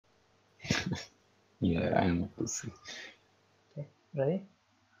Yeah, I'm a pussy. Okay, ready?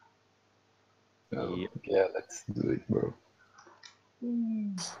 Oh, Yep. yeah, let's do it, bro.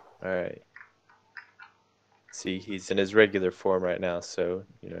 Alright. See, he's in his regular form right now, so,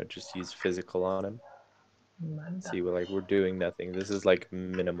 you know, just use physical on him. See, we're doing nothing. This is like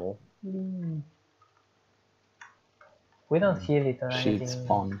minimal. We don't heal it or Shit anything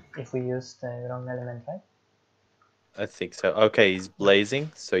spawn. if we use the wrong element, right? I think so. Okay, he's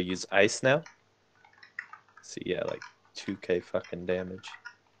blazing, so use ice now. See, yeah, like 2k fucking damage.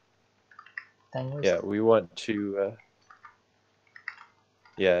 Yeah, we want to,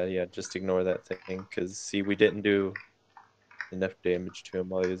 yeah, just ignore that thing, because, see, we didn't do enough damage to him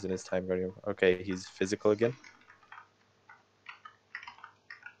while he was in his time guardian. Okay, he's physical again.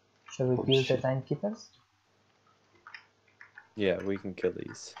 Should we Oh, kill the shit. timekeepers? Yeah, we can kill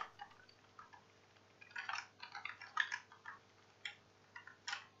these.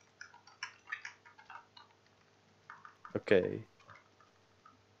 Okay.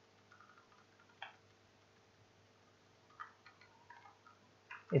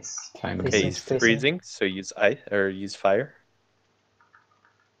 It's Time Okay, he's freezing, so use ice or use fire.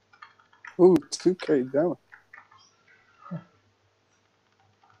 Ooh, 2k down.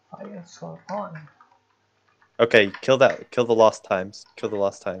 Fire so on. Okay, kill that. Kill the lost times. Kill the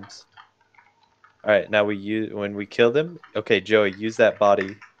lost times. All right, now when we kill them. Okay, Joey, use that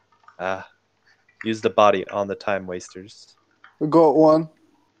body. Use the body on the time wasters. We got one.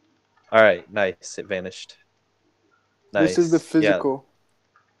 All right, nice. It vanished. Nice. This is the physical.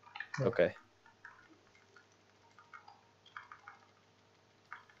 Yeah. Okay.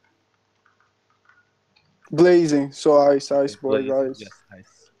 Blazing. So ice, boys, Blazing, ice. yes,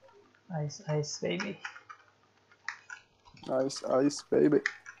 nice. Ice, ice, baby. Ice, baby.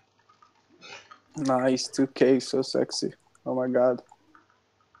 Nice, 2k, so sexy. Oh my god.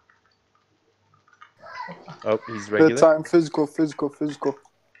 Oh, he's regular. The time, physical.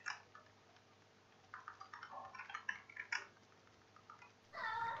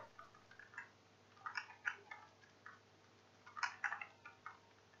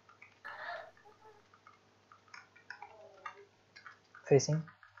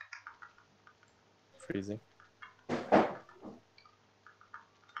 Freezing.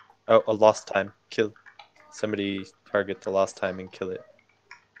 Oh, a lost time. Kill. Somebody target the lost time and kill it.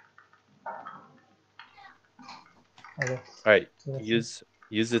 Okay. All right, use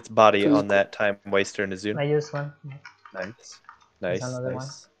its body on that time waster in Azun. I use one. Nice. Another one.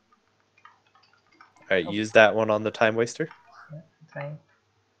 All right, use that one on the time waster. Yeah, I'm trying.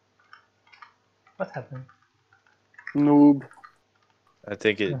 What happened? Noob. I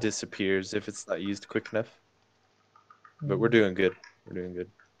think it disappears if it's not used quick enough. But we're doing good.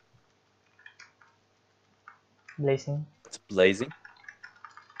 Blazing. It's blazing.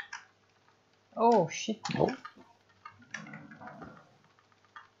 Oh shit. Oh.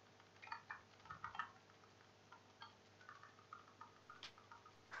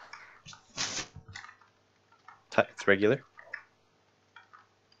 It's regular.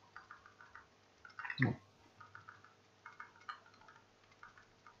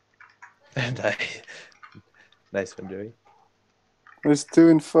 And nice one, Joey. We're still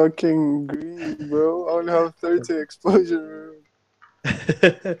in fucking green, bro. I only have 30 explosion. Yeah,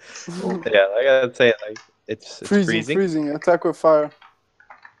 I gotta say, like it's freezing. Attack with fire.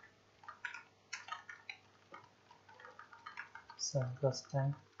 So lost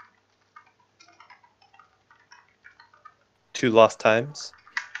time. 2 lost times.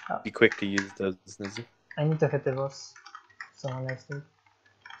 Be quick to use those, Nizzy. I need to hit the boss. Someone else did.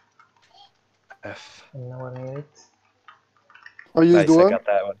 F. I know what I need. I used nice, one. I got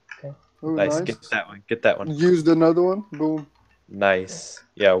that one. Okay. Oh, nice. Get that one. Used another one. Boom. Nice.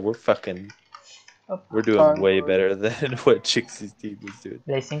 Yeah, we're fucking. We're doing way better than what Chixie's team was doing.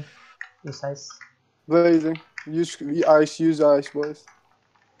 Blazing. Use ice. Blazing. Use ice, boys.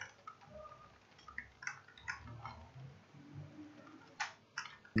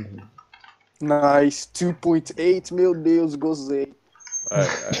 Nice. 2.8 mil Deus gozei.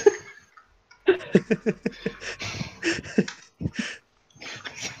 Alright.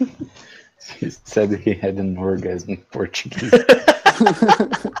 He said he had an orgasm in Portuguese.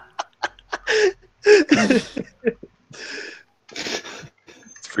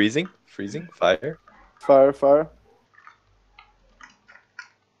 It's freezing. Fire. Fire.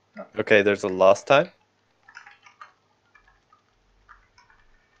 Okay, there's a lost time.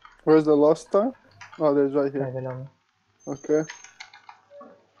 Where's the lost time? Oh, there's right here. Right below me. Okay.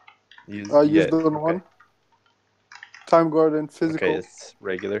 Used the one. Time guard and physical. Okay, it's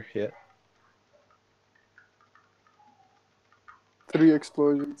regular. Yeah. 3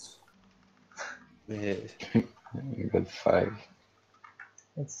 explosions. Yeah. You got 5.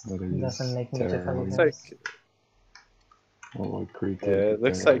 It's What doesn't is make me terror? totally Looks nervous. like Oh, creature. Yeah, it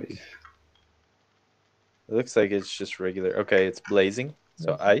looks like it's just regular. Okay, it's blazing.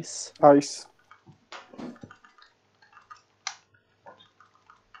 So Blazing. ice. Ice.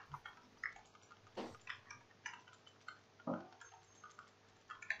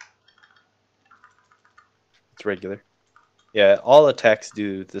 It's regular. Yeah, all attacks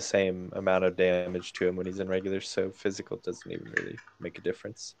do the same amount of damage to him when he's in regular, so physical doesn't even really make a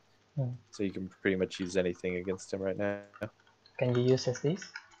difference. Hmm. So you can pretty much use anything against him right now. Can you use SDs?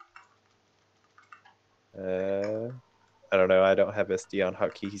 I don't know. I don't have SD on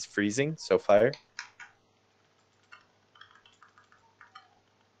hotkey. He's freezing, so fire.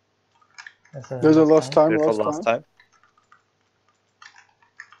 There's a lost time. There's a Lost lost time. time.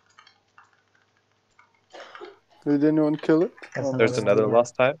 Did anyone kill it? That's Oh, There's another another one.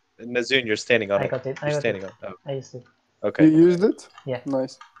 lost time. Nazun, you're standing on I it. got it. I You're got standing it. on it. I used it. Oh, You okay. used it? Yeah.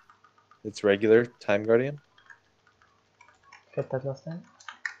 Nice. It's regular time guardian. Get that last time.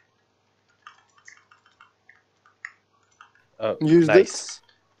 Oh, Used it? nice.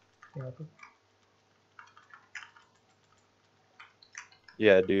 You got it.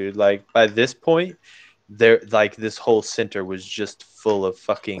 Yeah, dude. Like by this point, there like this whole center was just full of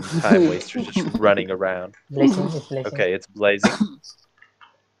fucking time wasters just running around. Blazing. It's blazing. Okay, it's blazing.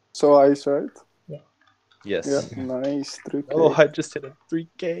 So ice, right? Yes. Yeah. Nice. 3K. Oh, I just hit a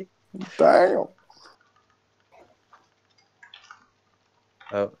 3K. Damn.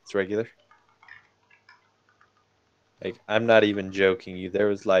 Oh, it's regular. Like I'm not even joking you. There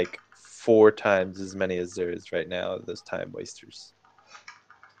was like 4 times as many as there is right now of those time wasters.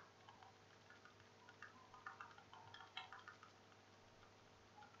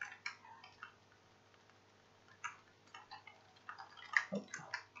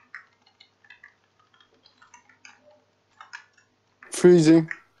 Freezing.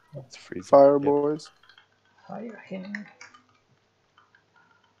 It's freezing. Fire Yep. boys. Fire him.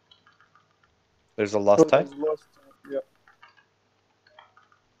 There's a lost time. there's lost time. Yeah.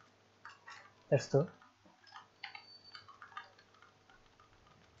 There's 2.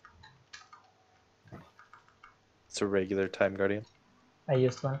 It's a regular time guardian. I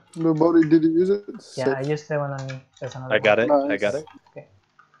used one. Nobody did use it? Yeah, I Sick. used the one on me. There's another I got it. I Nice. got it. Okay.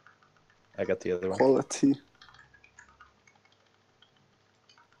 I got the other one. Quality.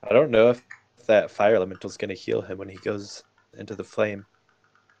 I don't know if that fire elemental is going to heal him when he goes into the flaming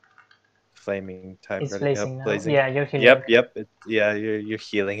time It's guardian. blazing Yep, now. blazing. Yeah, you're healing. Yep. Yeah, you're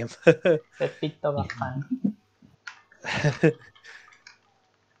healing him. Pepito Bafan.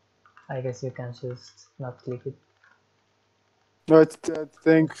 I guess you can just not click it. No, it's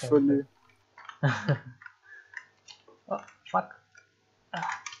thankfully. Oh, fuck.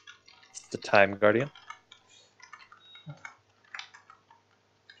 It's the time guardian.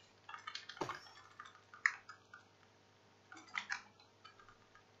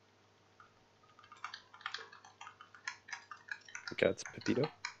 Okay, it's Pepito.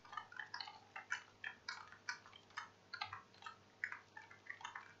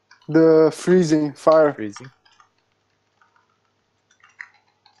 The freezing fire. Freezing.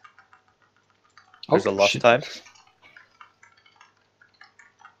 There's a lost shit. time.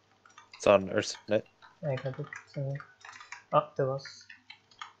 It's on Ursanet. I got it. So, oh, there was.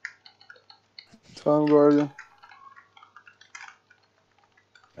 Time guardian.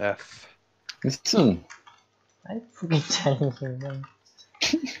 F. Listen. I fucking challenging them.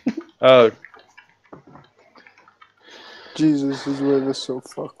 Oh, Jesus, this wave is so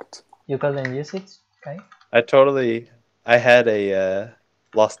fucked. You couldn't use it, okay? I had a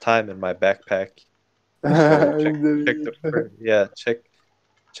lost time in my backpack. So check the first, yeah, check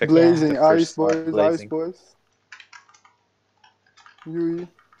Blazing, the first ice slot, boys, ice blazing. boys. Yui.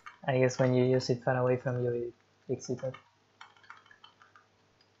 I guess when you use it far away from you, it picks it up.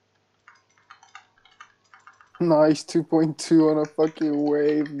 Nice 2.2 on a fucking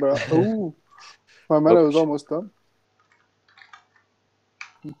wave, bro. Ooh. My mana was almost done.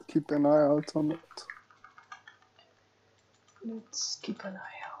 Keep an eye out on it. Let's keep an eye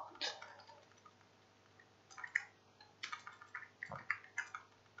out.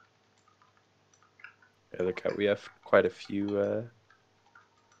 Yeah, look how we have quite a few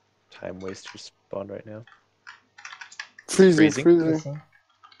time wasters spawned right now. Freezing. Blazing.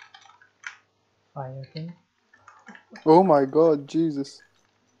 Fire thing. Oh my god, Jesus.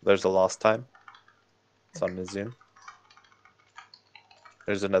 There's a lost time. It's on Nazun.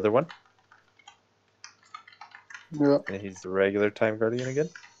 There's another one. Yeah. And he's the regular time guardian again.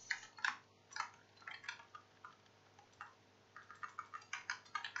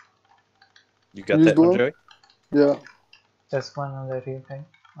 You got Use that one, one? Joey? Yeah. Just one on the real thing.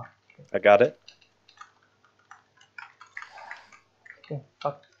 Oh, I got it. okay.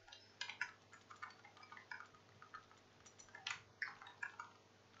 Fuck.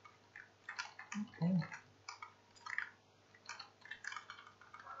 Okay.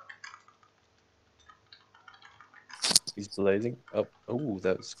 He's blazing. Oh,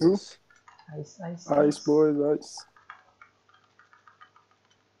 that was Who? close. Ice, ice, Ice, boys, ice.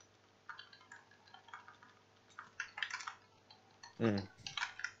 Mm.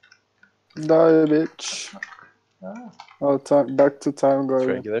 Die, bitch. Ah. Oh, time back to time, It's guard.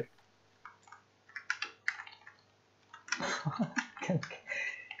 regular. Thank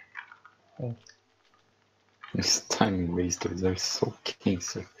you. These timing wasters are so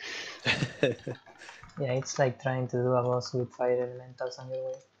cancer. Yeah, it's like trying to do a boss with fire elementals on your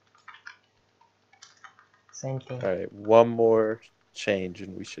way. Same thing. All right, one more change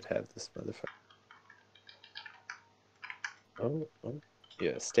and we should have this motherfucker. Oh,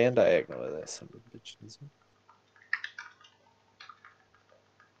 yeah, stand diagonal of that son of a bitch.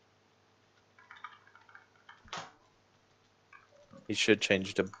 He should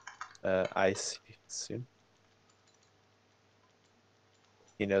change to ice soon.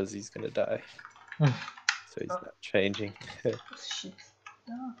 He knows he's gonna die, so he's not changing. Shit.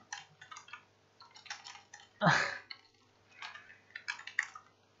 No.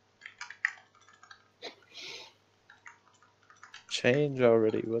 Change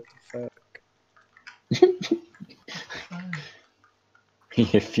already, what the fuck? He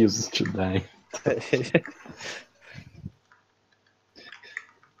refuses to die.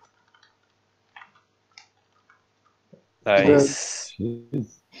 Nice. Jeez.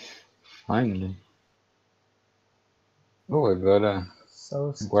 Finally. Oh, I got a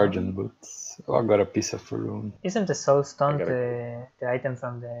Soul guardian Stone. boots. Oh, I got a piece of rune. Isn't the Soul Stone got the item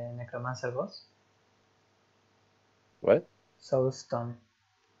from the Necromancer boss? What? Soul Stone.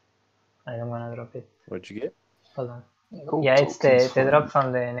 I don't wanna drop it. What'd you get? Hold on. Gold Yeah, it's tokens the for drop me.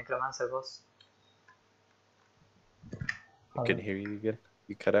 from the Necromancer boss. I Hold can on. hear you again.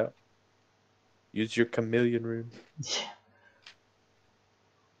 You cut out. Use your chameleon rune. Yeah.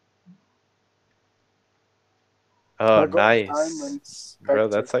 Oh, I got nice. diamonds. Bro, Back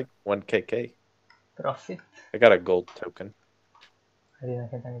to- that's like 1kk. Profit. I got a gold token. I didn't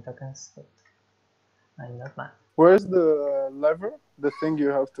get any tokens, but I'm not mad. Where's the lever? The thing you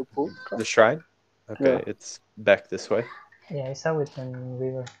have to pull? The shrine? Okay, Yeah. it's back this way. Yeah, I saw it when we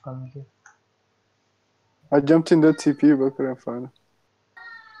were coming here. I jumped in the TP but couldn't find it.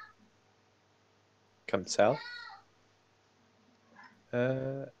 Come south.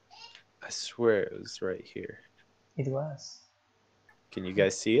 I swear it was right here. It was. Can you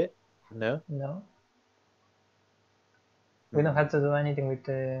guys see it? No? No? We don't have to do anything with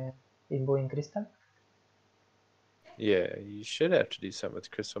the imbuing crystal? Yeah, you should have to do something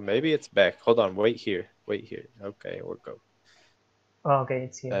with crystal. Maybe it's back. Hold on, wait here. Wait here. Okay, we'll go. Oh, okay,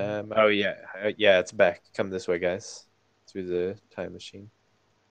 it's here. Oh yeah. Yeah, it's back. Come this way, guys. Through the time machine.